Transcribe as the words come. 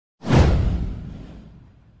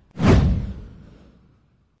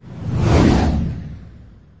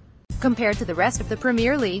Compared to the rest of the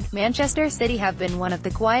Premier League, Manchester City have been one of the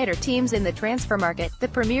quieter teams in the transfer market. The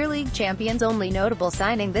Premier League champions' only notable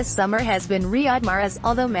signing this summer has been Riyad Mahrez,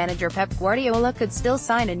 although manager Pep Guardiola could still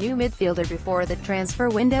sign a new midfielder before the transfer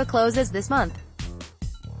window closes this month.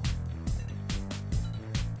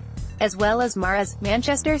 As well as Mahrez,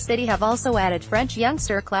 Manchester City have also added French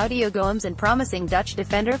youngster Claudio Gomes and promising Dutch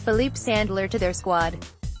defender Philippe Sandler to their squad.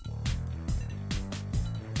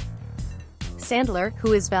 Sandler,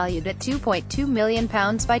 who is valued at £2.2 million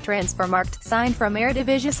by Transfermarkt, signed from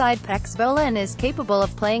Eredivisie side Pek Zwolle and is capable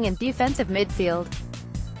of playing in defensive midfield.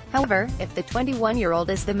 However, if the 21-year-old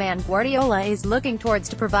is the man Guardiola is looking towards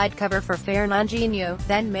to provide cover for Fernandinho,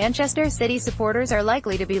 then Manchester City supporters are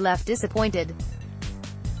likely to be left disappointed.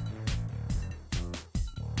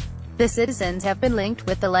 The citizens have been linked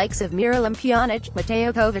with the likes of Miralem Pjanic,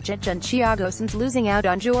 Mateo Kovacic and Thiago since losing out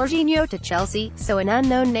on Jorginho to Chelsea, so an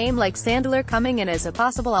unknown name like Sandler coming in as a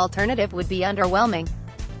possible alternative would be underwhelming.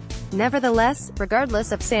 Nevertheless,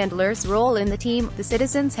 regardless of Sandler's role in the team, the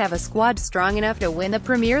citizens have a squad strong enough to win the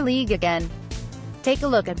Premier League again. Take a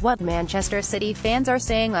look at what Manchester City fans are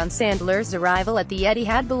saying on Sandler's arrival at the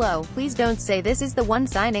Etihad below. Please don't say this is the one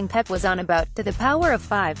signing Pep was on about. To the power of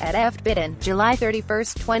 5 at Eft Bitten, July 31,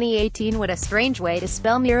 2018. What a strange way to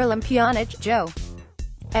spell Miralem Pjanic, Joe.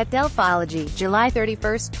 At Delphology, July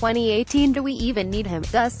 31, 2018. Do we even need him?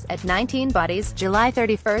 Thus, at 19 Bodies, July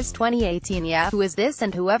 31, 2018. Yeah, who is this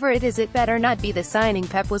and whoever it is it better not be the signing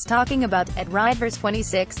Pep was talking about. At Rivers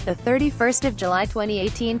 26, the 31st of July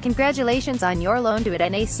 2018. Congratulations on your loan to it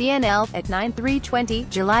NACNL. At 9320,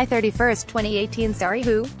 July 31, 2018. Sorry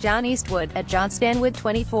who? John Eastwood. At John Stanwood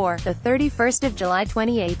 24, the 31st of July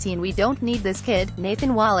 2018. We don't need this kid.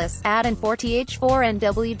 Nathan Wallace. At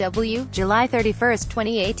N4TH4NWW, July 31,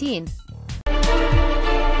 2018.